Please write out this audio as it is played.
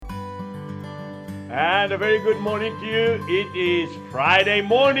And a very good morning to you. It is Friday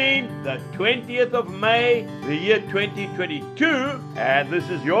morning, the 20th of May, the year 2022. And this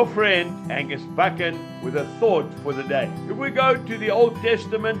is your friend, Angus Buchan, with a thought for the day. If we go to the Old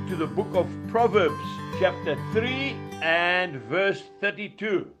Testament, to the book of Proverbs, chapter 3 and verse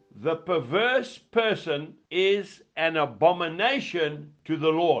 32. The perverse person is an abomination to the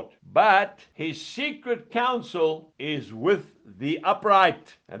Lord, but his secret counsel is with the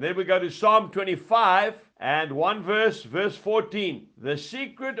upright. And then we go to Psalm 25 and one verse 14. The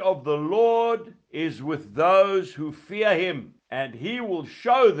secret of the Lord is with those who fear him, and he will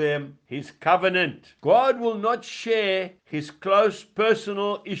show them his covenant. God will not share his close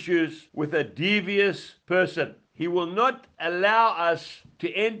personal issues with a devious person. He will not allow us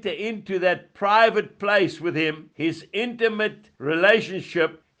to enter into that private place with him, his intimate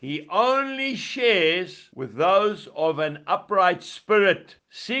relationship. He only shares with those of an upright spirit.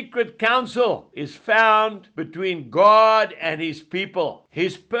 Secret counsel is found between God and his people.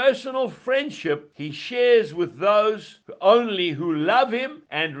 His personal friendship he shares with those only who love him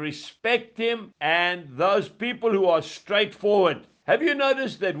and respect him, and those people who are straightforward. Have you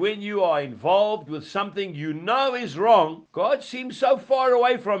noticed that when you are involved with something you know is wrong, God seems so far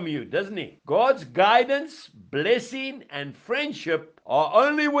away from you, doesn't he? God's guidance, blessing, and friendship are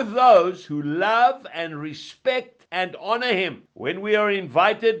only with those who love and respect and honor him. When we are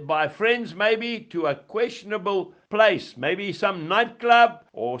invited by friends maybe to a questionable place, maybe some nightclub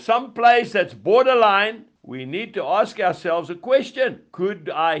or some place that's borderline, we need to ask ourselves a question.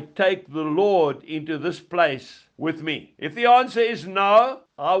 Could I take the Lord into this place with me? If the answer is no,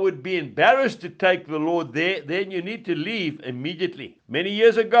 I would be embarrassed to take the Lord there. Then you need to leave immediately. Many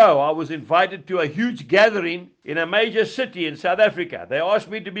years ago, I was invited to a huge gathering in a major city in South Africa. They asked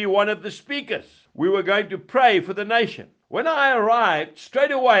me to be one of the speakers. We were going to pray for the nation. When I arrived,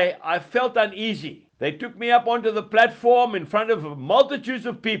 straight away, I felt uneasy. They took me up onto the platform in front of multitudes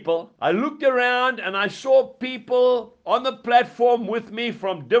of people. I looked around and I saw people on the platform with me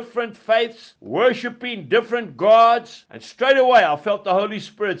from different faiths, worshiping different gods. And straight away I felt the Holy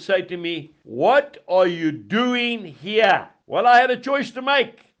Spirit say to me, "What are you doing here?" Well, I had a choice to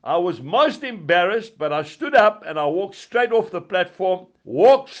make. I was most embarrassed, but I stood up and I walked straight off the platform,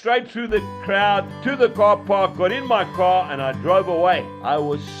 walked straight through the crowd to the car park, got in my car, and I drove away. I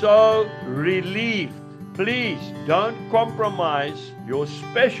was so relieved. Please don't compromise your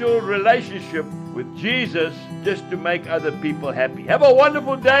special relationship with Jesus just to make other people happy. Have a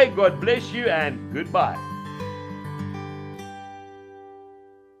wonderful day. God bless you, and goodbye.